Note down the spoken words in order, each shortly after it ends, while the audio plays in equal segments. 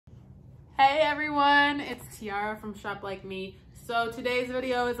Hey everyone, it's Tiara from Shop Like Me. So today's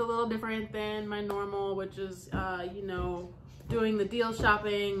video is a little different than my normal, which is, doing the deal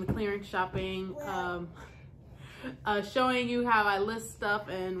shopping, the clearance shopping, showing you how I list stuff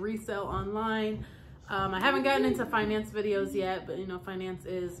and resell online. I haven't gotten into finance videos yet, but finance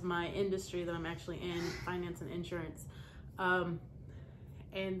is my industry that I'm actually in, finance and insurance. And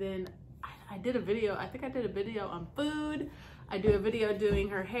then I did a video, I think I did a video on food. I do a video doing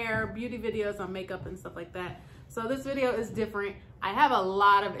her hair, beauty videos on makeup and stuff like that. So this video is different. I have a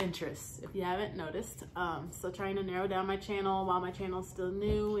lot of interests, if you haven't noticed. So trying to narrow down my channel while my channel is still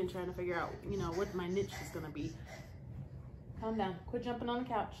new and trying to figure out, what my niche is gonna be. Calm down, quit jumping on the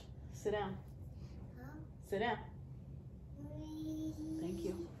couch. Sit down. Sit down. Thank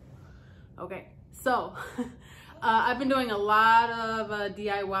you. Okay, so I've been doing a lot of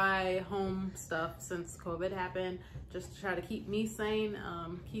DIY home stuff since COVID happened, just to try to keep me sane,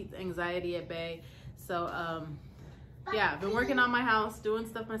 keep anxiety at bay. So yeah, I've been working on my house, doing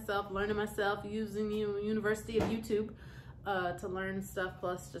stuff myself, learning myself, using the University of YouTube to learn stuff,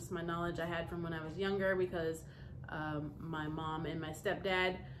 plus just my knowledge I had from when I was younger, because my mom and my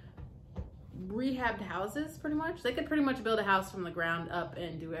stepdad rehabbed houses pretty much. They could pretty much build a house from the ground up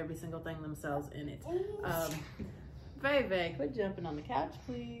and do every single thing themselves in it. Vay, quit jumping on the couch,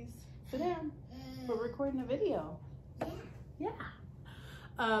 please. Sit down. We're recording a video. Yeah.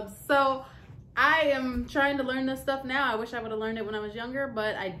 So I am trying to learn this stuff now. I wish I would have learned it when I was younger,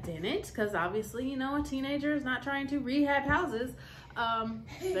 but I didn't, because obviously, a teenager is not trying to rehab houses.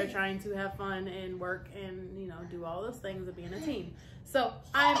 They're trying to have fun and work and, do all those things of being a teen. So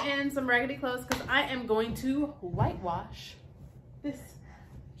I'm in some raggedy clothes because I am going to whitewash this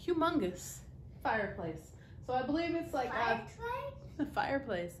humongous fireplace. So I believe it's like a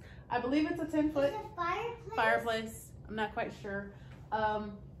fireplace. I believe it's a 10-foot fireplace. I'm not quite sure.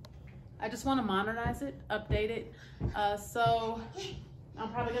 I just want to modernize it, update it. So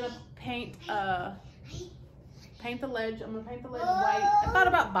I'm probably gonna paint the ledge. I'm gonna paint the ledge white. I thought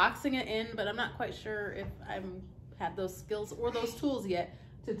about boxing it in, but I'm not quite sure if I'm have those skills or those tools yet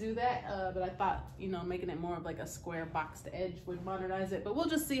to do that. But I thought, making it more of like a square boxed edge would modernize it. But we'll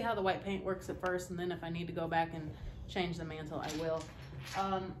just see how the white paint works at first, and then if I need to go back and change the mantle, I will.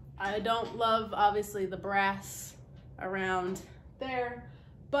 I don't love, obviously, the brass around there,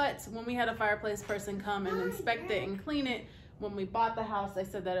 but when we had a fireplace person come and inspect it and clean it, when we bought the house, they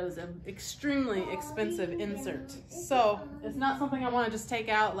said that it was an extremely expensive insert. So it's not something I want to just take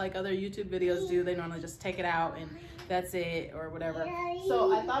out like other YouTube videos do. They normally just take it out and that's it or whatever.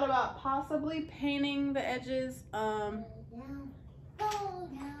 So I thought about possibly painting the edges. I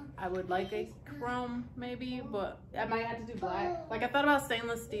would like a chrome maybe, but I might have to do black. Like I thought about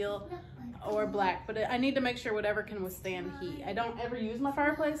stainless steel or black, but I need to make sure whatever can withstand heat. I don't ever use my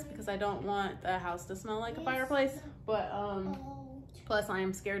fireplace because I don't want the house to smell like a fireplace, but plus I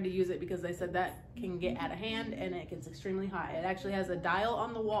am scared to use it because they said that can get out of hand and it gets extremely hot. It actually has a dial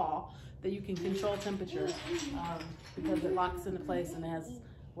on the wall that you can control temperature because it locks into place and it has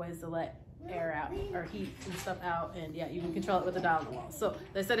ways to let air out or heat and stuff out, and yeah, you can control it with a dial on the wall. So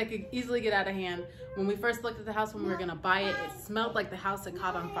they said it could easily get out of hand. When we first looked at the house when we were gonna buy it, it smelled like the house had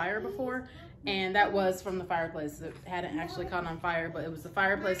caught on fire before, and that was from the fireplace. It hadn't actually caught on fire, but it was the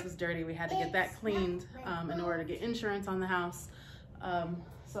fireplace was dirty. We had to get that cleaned in order to get insurance on the house.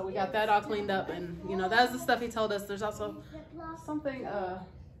 So we got that all cleaned up, and that was the stuff he told us. There's also something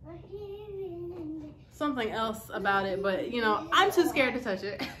else about it, but I'm too scared to touch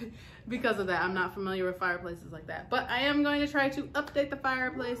it because of that. I'm not familiar with fireplaces like that, but I am going to try to update the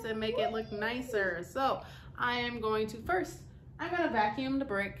fireplace and make it look nicer. So I am going to I'm going to vacuum the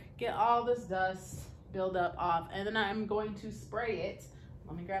brick, get all this dust build up off, and then I'm going to spray it.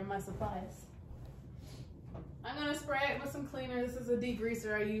 Let me grab my supplies. I'm going to spray it with some cleaner. This is a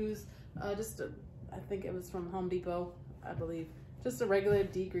degreaser I use, I think it was from Home Depot, I believe. Just a regular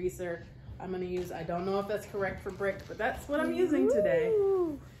degreaser. I'm going to use, I don't know if that's correct for brick, but that's what I'm using today.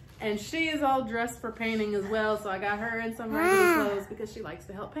 And she is all dressed for painting as well, so I got her in some regular clothes because she likes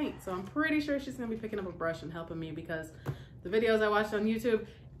to help paint. So I'm pretty sure she's going to be picking up a brush and helping me because the videos I watched on YouTube,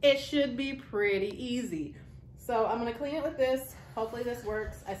 it should be pretty easy. So I'm going to clean it with this. Hopefully this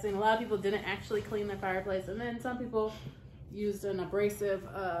works. I've seen a lot of people didn't actually clean their fireplace, and then some people used an abrasive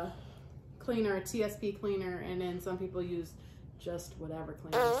cleaner, a TSP cleaner, and then some people used just whatever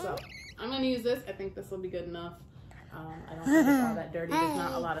cleaner. So I'm going to use this. I think this will be good enough. I don't think it's all that dirty. There's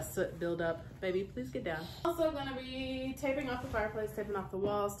not a lot of soot buildup. Baby, please get down. Also going to be taping off the fireplace, taping off the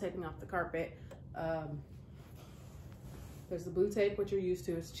walls, taping off the carpet. There's the blue tape, which you're used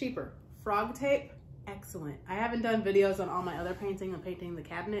to. It's cheaper. Frog tape excellent. I haven't done videos on all my other painting and painting the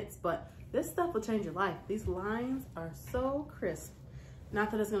cabinets, but this stuff will change your life. These lines are so crisp.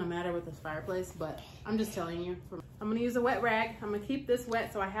 Not that it's gonna matter with this fireplace, but I'm just telling you. I'm gonna use a wet rag. I'm gonna keep this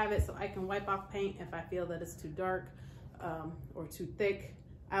wet so I have it so I can wipe off paint if I feel that it's too dark or too thick.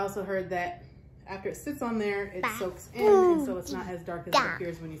 I also heard that after it sits on there, it soaks in, and so it's not as dark as it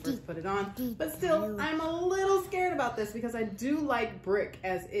appears when you first put it on. But still, I'm a little scared about this because I do like brick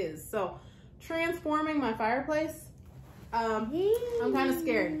as is. So transforming my fireplace, I'm kind of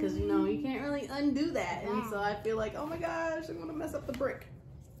scared because, you know, you can't really undo that. And so I feel like, oh my gosh, I'm gonna mess up the brick.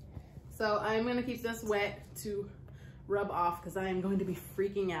 So I'm gonna keep this wet to rub off because I am going to be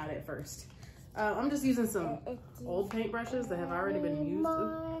freaking out at first. I'm just using some old paintbrushes that have already been used.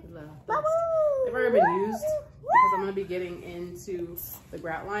 They've already been used because I'm going to be getting into the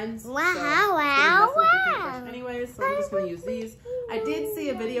grout lines. Anyways, so I'm just going to use these. I did see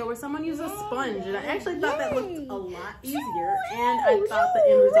a video where someone used a sponge, and I actually thought that looked a lot easier, and I thought the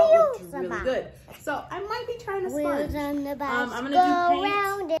end result looked really good. So I might be trying a sponge. I'm going to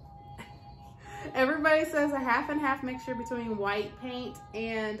do paint. Everybody says a half and half mixture between white paint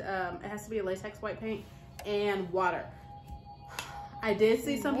and it has to be a latex white paint and water. I did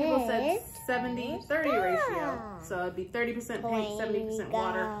see some people said 70-30 ratio. So it'd be 30% paint, 70%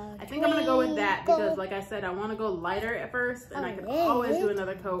 water. I think I'm gonna go with that because, like I said, I wanna go lighter at first and I can always do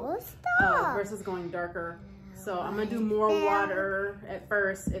another coat versus going darker. So I'm gonna do more water at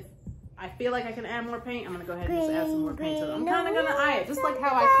first. If I feel like I can add more paint, I'm gonna go ahead and just add some more paint. So I'm kinda gonna eye it, just like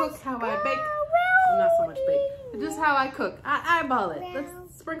how I cook, how I bake. Not so much bake, but just how I cook. I eyeball it. Let's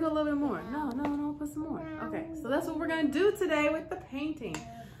sprinkle a little bit more. No, put some more. Okay, so that's what we're gonna do today with the painting.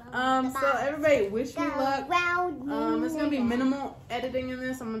 So everybody, wish me luck. It's gonna be minimal editing in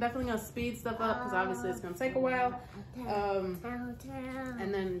this. I'm definitely gonna speed stuff up because obviously it's gonna take a while.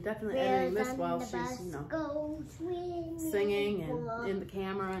 And then definitely editing this while she's, you know, singing and in the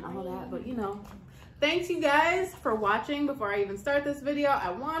camera and all that. But you know, thanks you guys for watching. Before I even start this video, I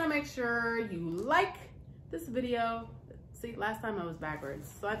want to make sure you like this video. See, last time I was backwards,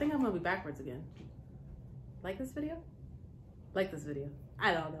 so I think I'm gonna be backwards again. Like this video? Like this video.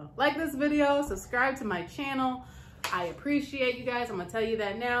 I don't know. Like this video, subscribe to my channel. I appreciate you guys. I'm gonna tell you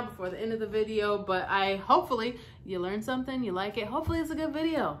that now before the end of the video, but hopefully you learned something, you like it. Hopefully it's a good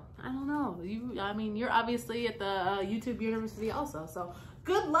video. I don't know. I mean, you're obviously at the YouTube University also, so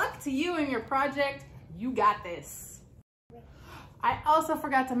good luck to you and your project. You got this. I also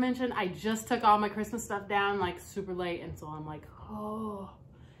forgot to mention, I just took all my Christmas stuff down like super late, and so I'm like, oh,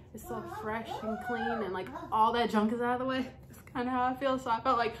 it's so fresh and clean, and like all that junk is out of the way. It's kind of how I feel. So I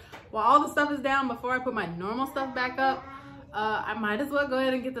felt like while all the stuff is down, before I put my normal stuff back up, I might as well go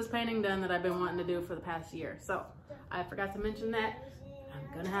ahead and get this painting done that I've been wanting to do for the past year. So I forgot to mention that. I'm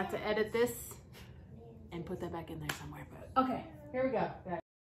gonna have to edit this and put that back in there somewhere. But okay, here we go.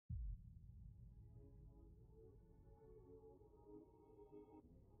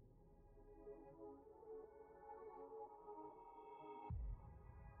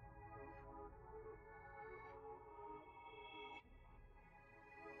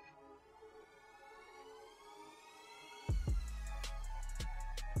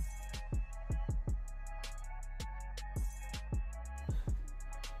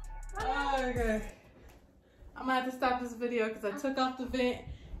 Okay, I'm gonna have to stop this video because I took off the vent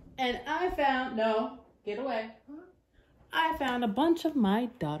and I found, no, get away. I found a bunch of my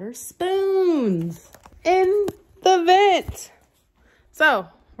daughter's spoons in the vent. So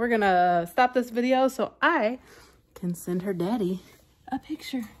we're gonna stop this video so I can send her daddy a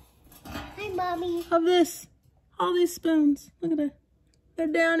picture. Hi, Mommy. Of this, all these spoons. Look at that. They're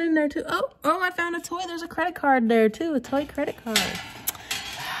down in there too. Oh, I found a toy. There's a credit card there too, a toy credit card.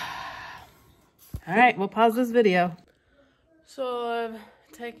 All right, we'll pause this video. So I'm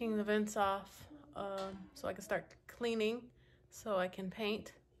taking the vents off so I can start cleaning so I can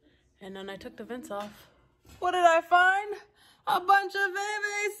paint. And then I took the vents off. What did I find? A bunch of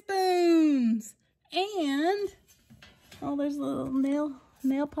baby spoons. And, oh, there's a little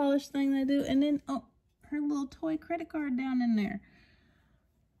nail polish thing they do. And then, oh, her little toy credit card down in there.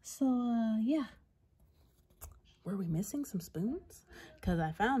 So, yeah. Were we missing some spoons? Because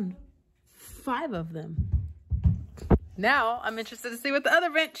I found 5 of them. Now I'm interested to see what the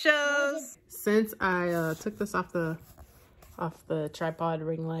other vent shows. Since I took this off the tripod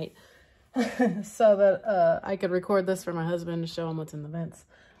ring light so that I could record this for my husband to show him what's in the vents,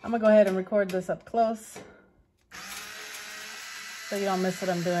 I'm gonna go ahead and record this up close so you don't miss what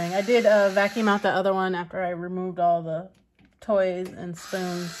I'm doing. I did vacuum out the other one after I removed all the toys and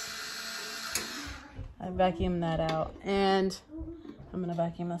spoons. I vacuumed that out, and I'm gonna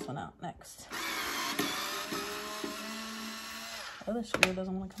vacuum this one out next. other screw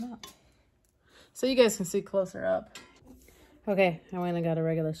doesn't want to come out. So you guys can see closer up. Okay, I went and got a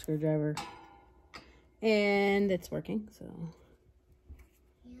regular screwdriver. And it's working, so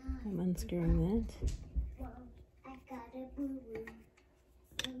I'm unscrewing that. I got a boo-boo.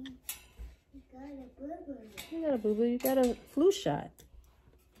 You got a boo-boo, you got a flu shot.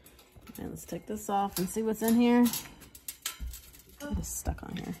 All right, let's take this off and see what's in here. It's stuck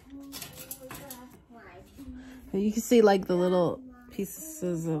on here. But you can see like the little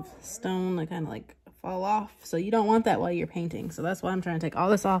pieces of stone that kind of like fall off. So you don't want that while you're painting. So that's why I'm trying to take all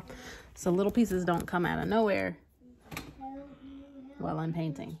this off so little pieces don't come out of nowhere while I'm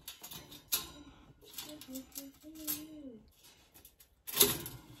painting.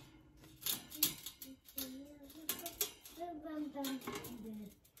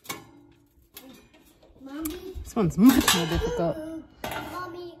 This one's much more difficult.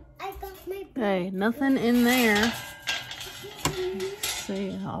 Mommy, I got my... Okay, nothing in there.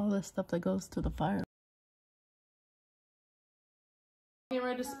 See all this stuff that goes to the fire. Get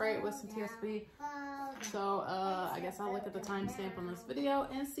ready to spray it with some TSB. So I guess I'll look at the timestamp on this video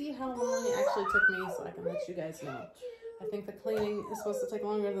and see how long it actually took me so I can let you guys know. I think the cleaning is supposed to take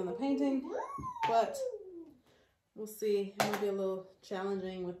longer than the painting, but we'll see. It might be a little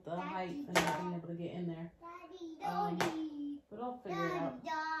challenging with the height and not being able to get in there. But I'll figure it out.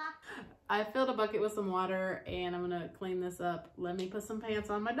 I filled a bucket with some water and I'm gonna clean this up. Let me put some pants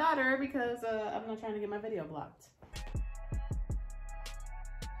on my daughter because I'm not trying to get my video blocked.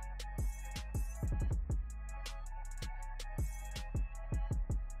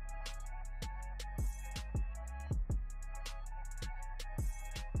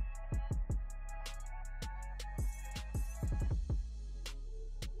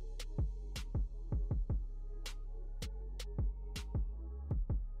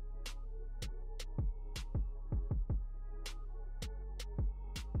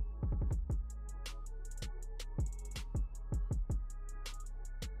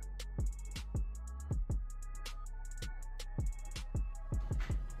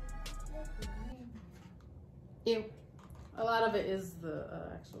 Ew. A lot of it is the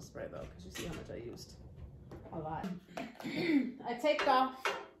actual spray though, because you see how much I used. A lot. I taped off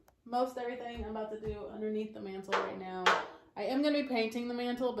most everything I'm about to do underneath the mantle right now. I am going to be painting the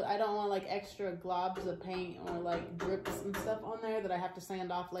mantle, but I don't want like extra globs of paint or like drips and stuff on there that I have to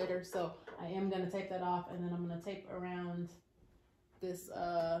sand off later. So I am going to tape that off, and then I'm going to tape around this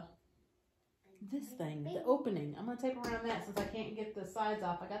this thing, the opening. I'm going to tape around that since I can't get the sides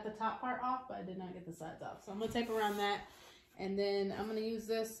off. I got the top part off, but I did not get the sides off. So I'm going to tape around that, and then I'm going to use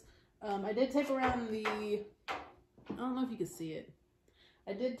this. I did tape around the, I don't know if you can see it.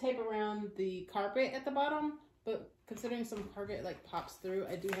 I did tape around the carpet at the bottom, but considering some carpet like pops through,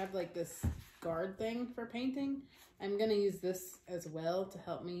 I do have like this guard thing for painting. I'm going to use this as well to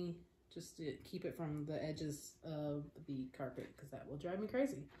help me just to keep it from the edges of the carpet, because that will drive me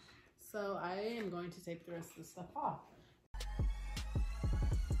crazy. So I am going to tape the rest of this stuff off.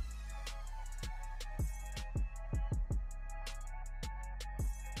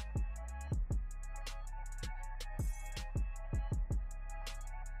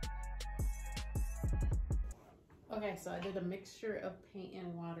 Okay, so I did a mixture of paint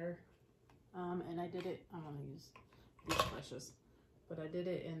and water, and I did it, I'm gonna use these brushes, but I did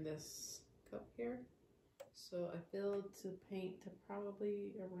it in this cup here. So I filled to paint to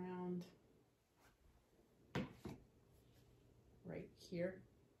probably around right here.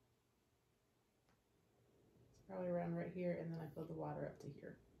 It's probably around right here, and then I filled the water up to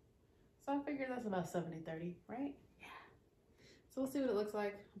here. So I figured that's about 70-30, right? Yeah. So we'll see what it looks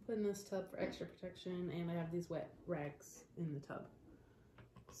like. I'm putting this tub for extra protection, and I have these wet rags in the tub.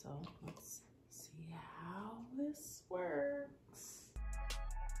 So let's see how this works.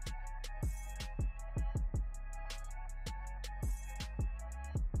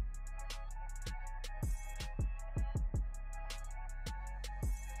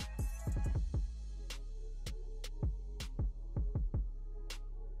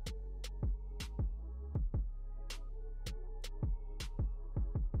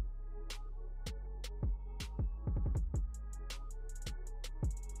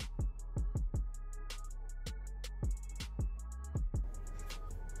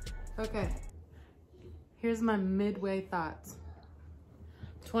 Okay, here's my midway thoughts.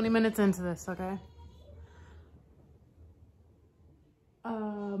 20 minutes into this, okay?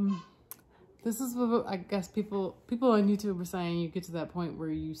 This is what I guess people on YouTube were saying. You get to that point where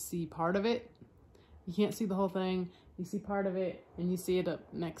you see part of it. You can't see the whole thing. You see part of it, and you see it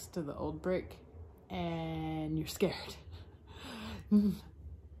up next to the old brick, and you're scared.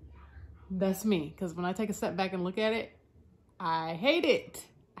 That's me, because when I take a step back and look at it, I hate it.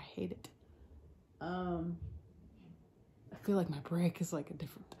 I hate it. I feel like my brick is like a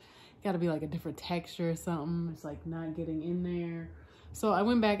different, gotta be like a different texture or something. It's like not getting in there. So I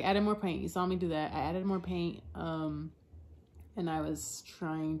went back, added more paint. You saw me do that. I added more paint, and I was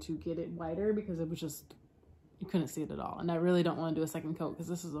trying to get it whiter because it was just, you couldn't see it at all. And I really don't want to do a second coat because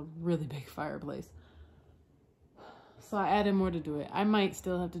this is a really big fireplace. So I added more to do it. I might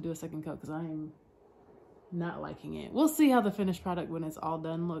still have to do a second coat because I am not liking it. We'll see how the finished product when it's all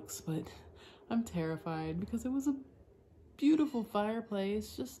done looks, but I'm terrified because it was a beautiful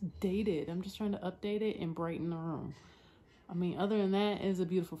fireplace, just dated. I'm just trying to update it and brighten the room. I mean, other than that, it's a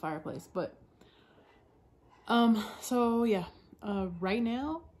beautiful fireplace. But so yeah, right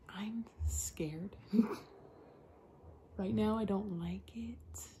now I'm scared. Right now I don't like it.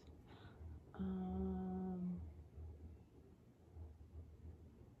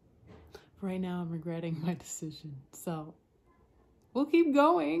 Right now I'm regretting my decision. So we'll keep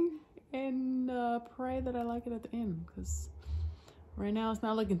going and pray that I like it at the end, because right now it's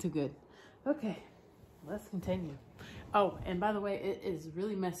not looking too good. Okay, let's continue. Oh, and by the way, it is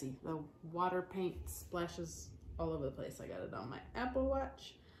really messy. The water paint splashes all over the place. I got it on my Apple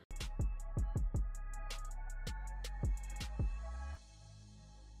Watch.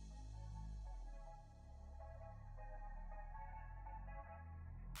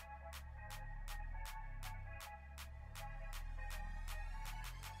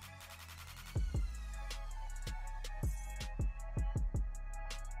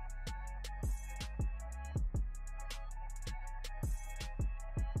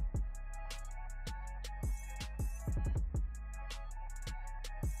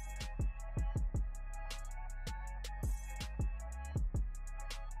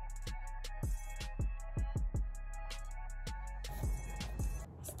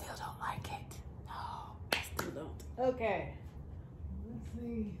 Okay, let's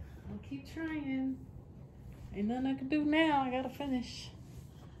see. I'll keep trying. Ain't nothing I can do now. I gotta finish.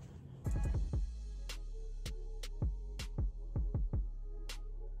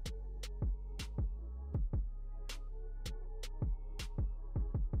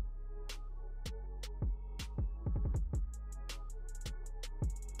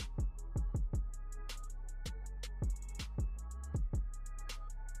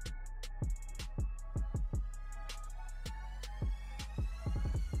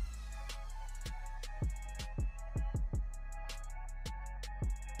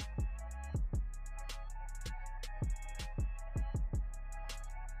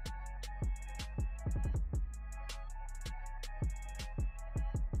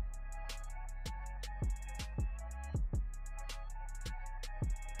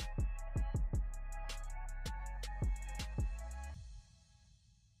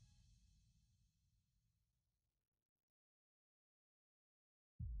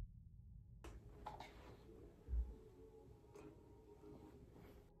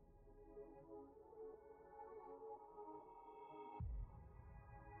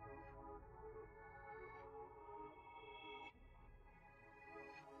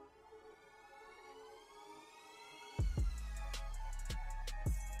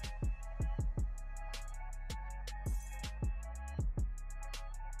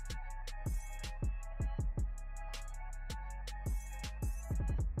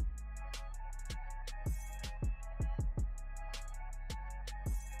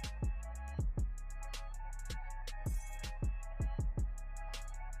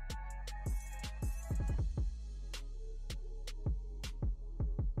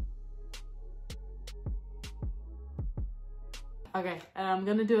 Okay, and I'm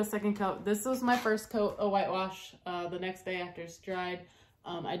gonna do a second coat. This was my first coat of whitewash the next day after it's dried.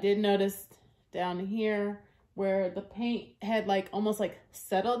 I did notice down here where the paint had like almost like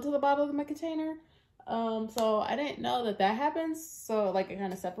settled to the bottom of my container. So I didn't know that that happens. So like it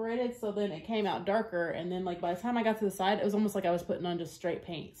kind of separated. So then it came out darker. And then like by the time I got to the side, it was almost like I was putting on just straight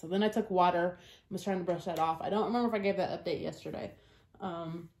paint. So then I took water and was trying to brush that off. I don't remember if I gave that update yesterday.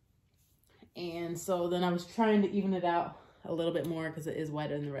 And so then I was trying to even it out a little bit more because it is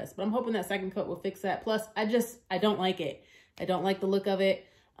whiter than the rest. But I'm hoping that second coat will fix that. Plus, I don't like it. I don't like the look of it.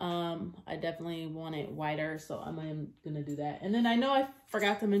 I definitely want it whiter, so I'm gonna do that. And then I know I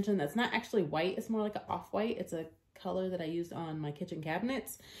forgot to mention that's not actually white. It's more like an off-white. It's a color that I used on my kitchen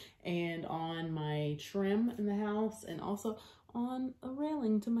cabinets and on my trim in the house and also on a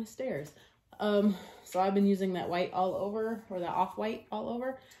railing to my stairs. So I've been using that white all over, or that off-white all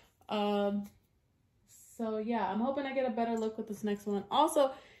over. So yeah, I'm hoping I get a better look with this next one.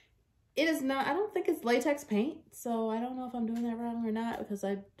 Also, it is not, I don't think it's latex paint, so I don't know if I'm doing that wrong or not, because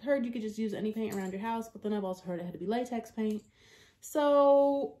I heard you could just use any paint around your house, but then I've also heard it had to be latex paint.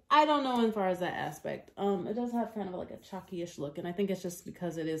 So I don't know as far as that aspect. It does have kind of like a chalky-ish look, and I think it's just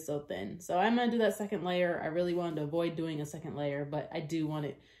because it is so thin. So I'm gonna do that second layer. I really wanted to avoid doing a second layer, but I do want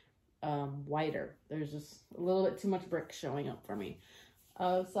it whiter. There's just a little bit too much brick showing up for me.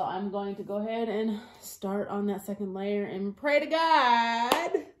 So I'm going to go ahead and start on that second layer and pray to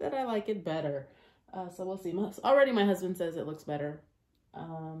God that I like it better. So we'll see. Already my husband says it looks better.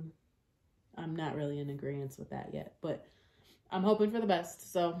 I'm not really in agreement with that yet, but I'm hoping for the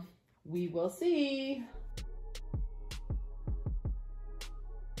best. So we will see.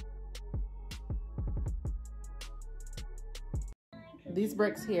 These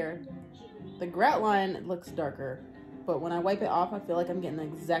bricks here, the grout line looks darker, but when I wipe it off, I feel like I'm getting the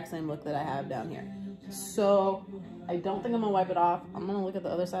exact same look that I have down here. So I don't think I'm gonna wipe it off. I'm gonna look at the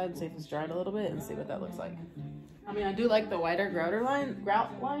other side and see if it's dried a little bit and see what that looks like. I mean, I do like the whiter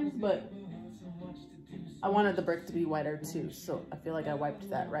grout lines, but I wanted the brick to be whiter too. So I feel like I wiped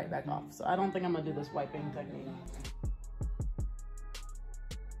that right back off. So I don't think I'm gonna do this wiping technique.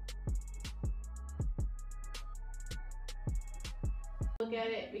 Look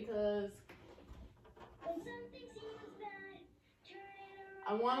at it because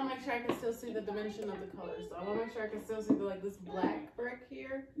I want to make sure I can still see the dimension of the colors. So I want to make sure I can still see this black brick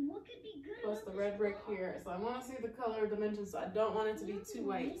here plus the red brick here. So I want to see the color dimension, so I don't want it to be too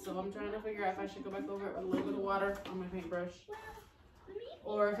white. So I'm trying to figure out if I should go back over it with a little bit of water on my paintbrush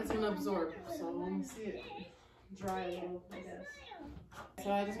or if it's going to absorb. So let me see it dry a little, I guess.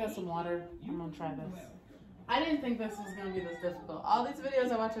 So I just got some water. I'm going to try this. I didn't think this was going to be this difficult. All these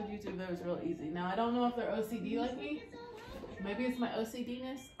videos I watch on YouTube, they was real easy. Now, I don't know if they're OCD like me. Maybe it's my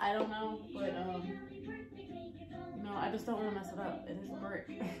OCD-ness. I don't know. But, you know, I just don't want to mess it up. It is a brick.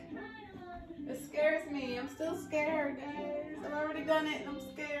 It scares me. I'm still scared, guys. I've already done it. I'm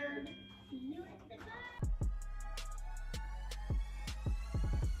scared.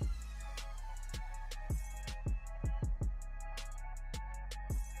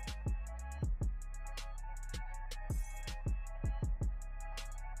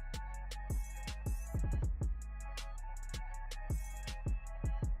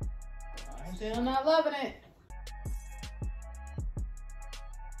 Still not loving it.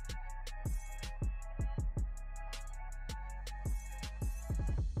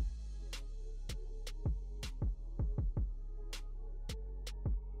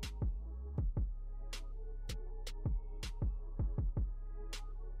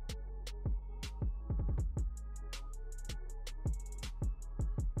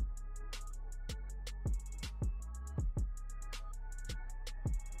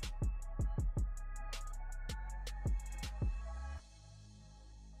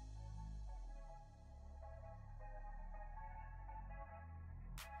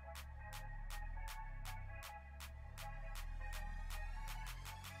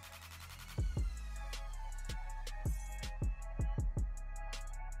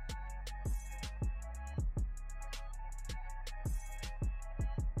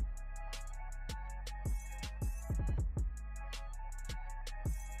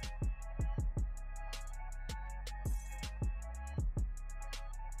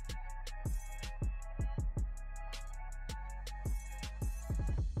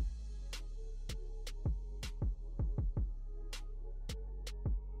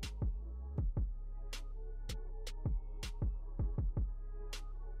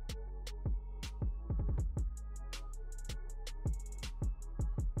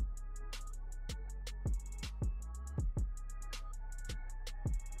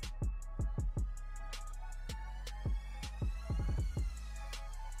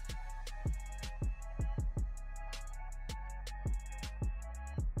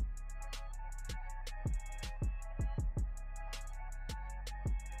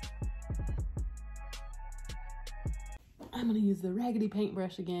 I'm gonna use the raggedy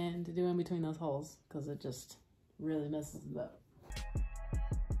paintbrush again to do in between those holes because it just really messes it up.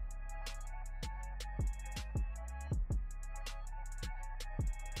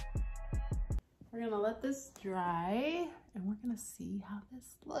 We're gonna let this dry and we're gonna see how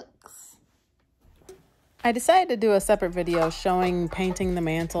this looks. I decided to do a separate video showing painting the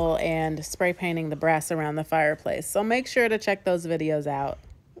mantle and spray painting the brass around the fireplace, so make sure to check those videos out.